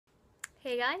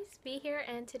Hey guys, B here,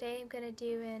 and today I'm gonna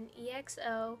do an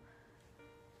EXO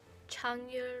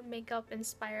Chanyeol makeup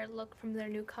inspired look from their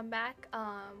new comeback,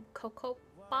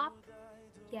 COLOURPOP.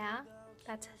 Yeah,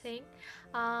 that's a thing.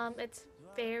 It's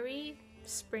very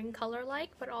spring color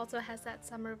like, but also has that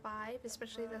summer vibe,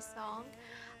 especially the song.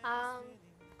 Um,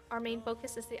 our main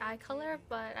focus is the eye color,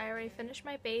 but I already finished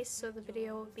my base, so the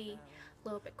video will be a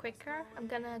little bit quicker. I'm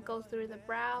gonna go through the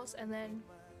brows and then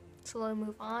slowly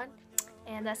move on.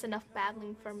 And that's enough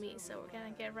babbling for me, so we're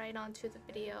gonna get right on to the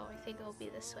video. I think it'll be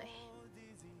this way.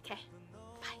 Okay,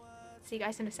 bye. See you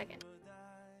guys in a second.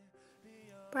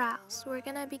 Brows. We're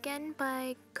gonna begin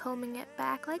by combing it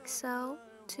back like so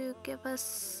to give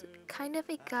us kind of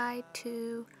a guide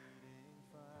to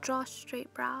draw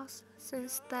straight brows,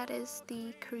 since that is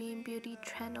the Korean beauty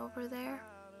trend over there.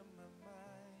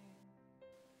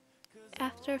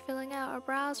 After filling out our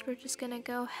brows, we're just gonna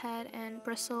go ahead and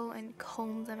bristle and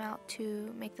comb them out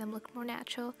to make them look more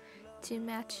natural to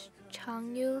match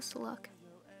Chanyeol's look.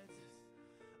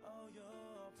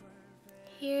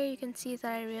 Here you can see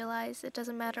that I realized it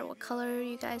doesn't matter what color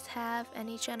you guys have,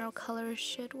 any general color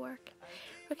should work.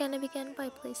 We're gonna begin by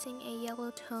placing a yellow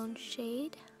tone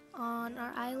shade on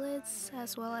our eyelids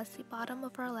as well as the bottom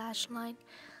of our lash line,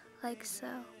 like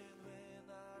so.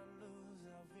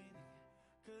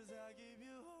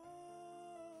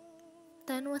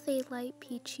 Then with a light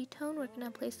peachy tone, we're going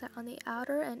to place that on the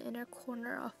outer and inner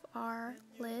corner of our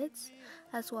lids,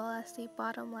 as well as the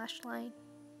bottom lash line.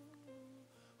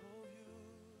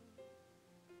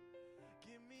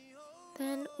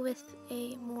 Then with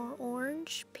a more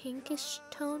orange, pinkish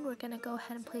tone, we're going to go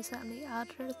ahead and place that on the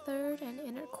outer third and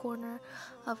inner corner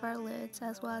of our lids,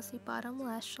 as well as the bottom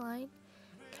lash line.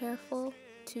 Careful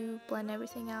to blend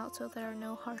everything out so there are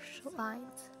no harsh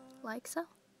lines, like so.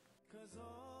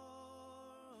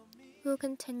 We'll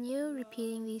continue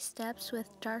repeating these steps with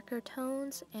darker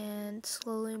tones and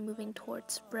slowly moving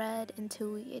towards red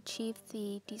until we achieve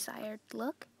the desired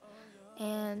look.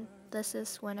 And this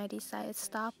is when I decided to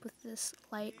stop with this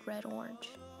light red-orange.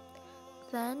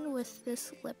 Then with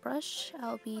this lip brush,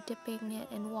 I'll be dipping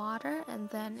it in water and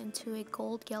then into a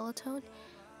gold yellow tone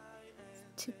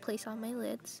to place on my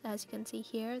lids, as you can see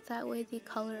here. That way the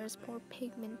color is more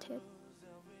pigmented.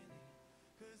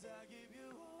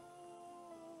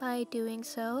 By doing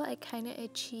so, I kind of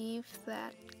achieve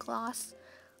that gloss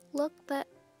look that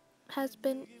has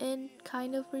been in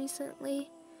kind of recently,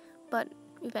 but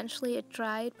eventually it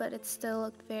dried, but it still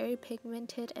looked very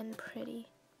pigmented and pretty.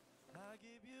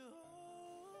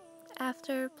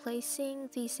 After placing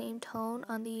the same tone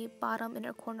on the bottom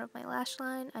inner corner of my lash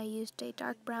line, I used a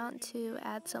dark brown to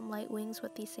add some light wings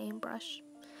with the same brush.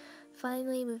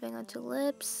 Finally, moving on to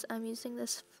lips, I'm using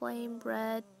this flame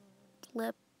red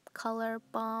lip color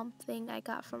bomb thing I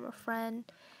got from a friend,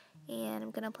 and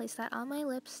I'm gonna place that on my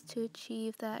lips to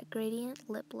achieve that gradient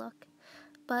lip look.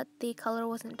 But the color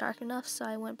wasn't dark enough, so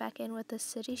I went back in with the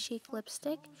City Chic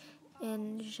lipstick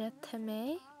in Je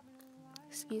t'aimais.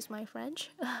 Excuse my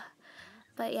French.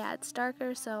 But yeah, it's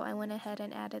darker, so I went ahead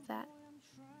and added that.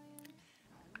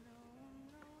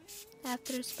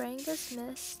 After spraying this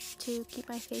mist to keep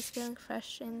my face feeling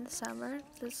fresh in the summer,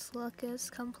 this look is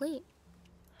complete.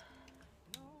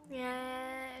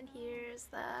 And here's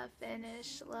the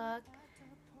finished look.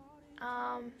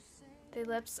 The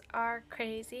lips are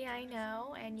crazy, I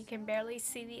know, and you can barely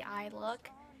see the eye look.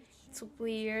 It's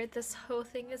weird. This whole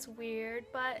thing is weird,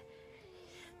 but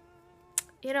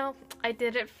you know, I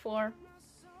did it for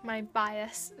my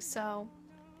bias, so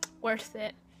worth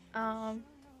it.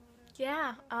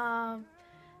 Yeah.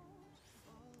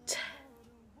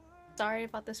 Sorry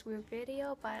about this weird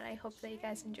video, but I hope that you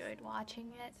guys enjoyed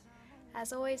watching it.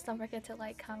 As always, don't forget to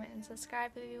like, comment, and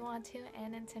subscribe if you want to.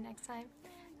 And until next time,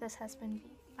 this has been V.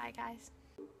 Bye, guys.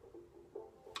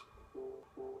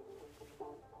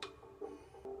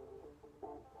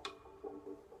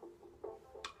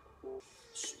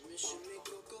 Shimmy, shimmy,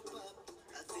 cocoa pop.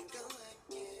 I think I like